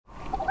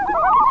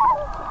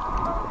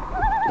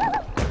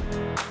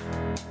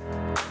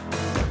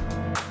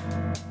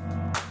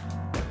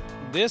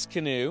This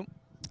canoe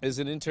is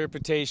an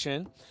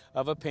interpretation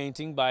of a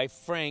painting by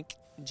Frank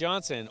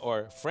Johnston,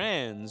 or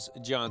Franz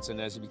Johnston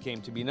as he became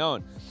to be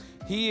known.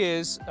 He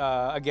is,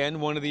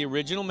 again, one of the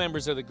original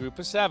members of the Group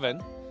of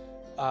Seven,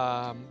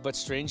 but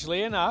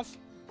strangely enough,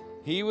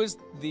 he was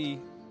the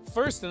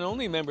first and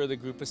only member of the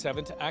Group of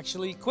Seven to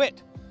actually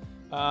quit.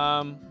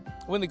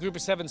 When the Group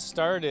of Seven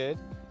started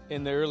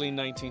in the early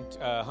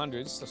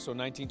 1900s, so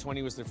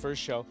 1920 was their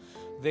first show,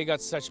 they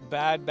got such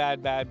bad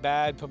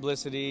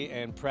publicity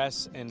and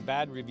press and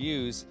bad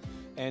reviews,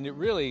 and it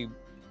really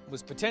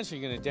was potentially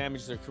going to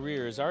damage their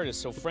career as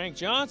artists. So Frank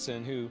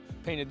Johnston, who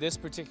painted this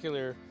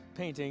particular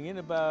painting in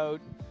about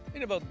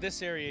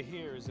this area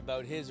here, is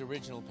about his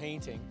original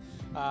painting.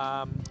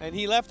 And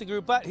he left the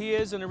group, but he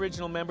is an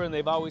original member, and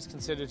they've always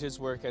considered his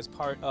work as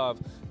part of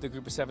the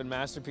Group of Seven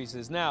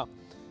masterpieces. Now,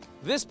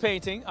 this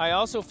painting I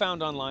also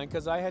found online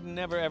because I had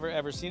never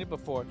ever seen it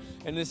before,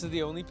 and this is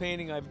the only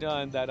painting I've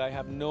done that I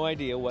have no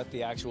idea what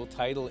the actual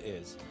title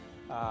is.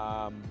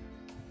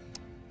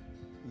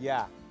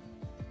 Yeah,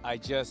 I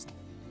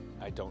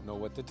don't know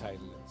what the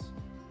title is.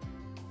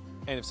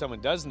 And if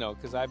someone does know,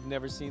 because I've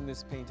never seen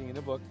this painting in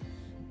a book,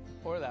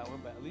 or that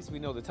one, but at least we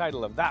know the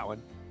title of that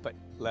one, but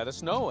let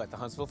us know at the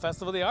Huntsville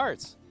Festival of the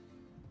Arts.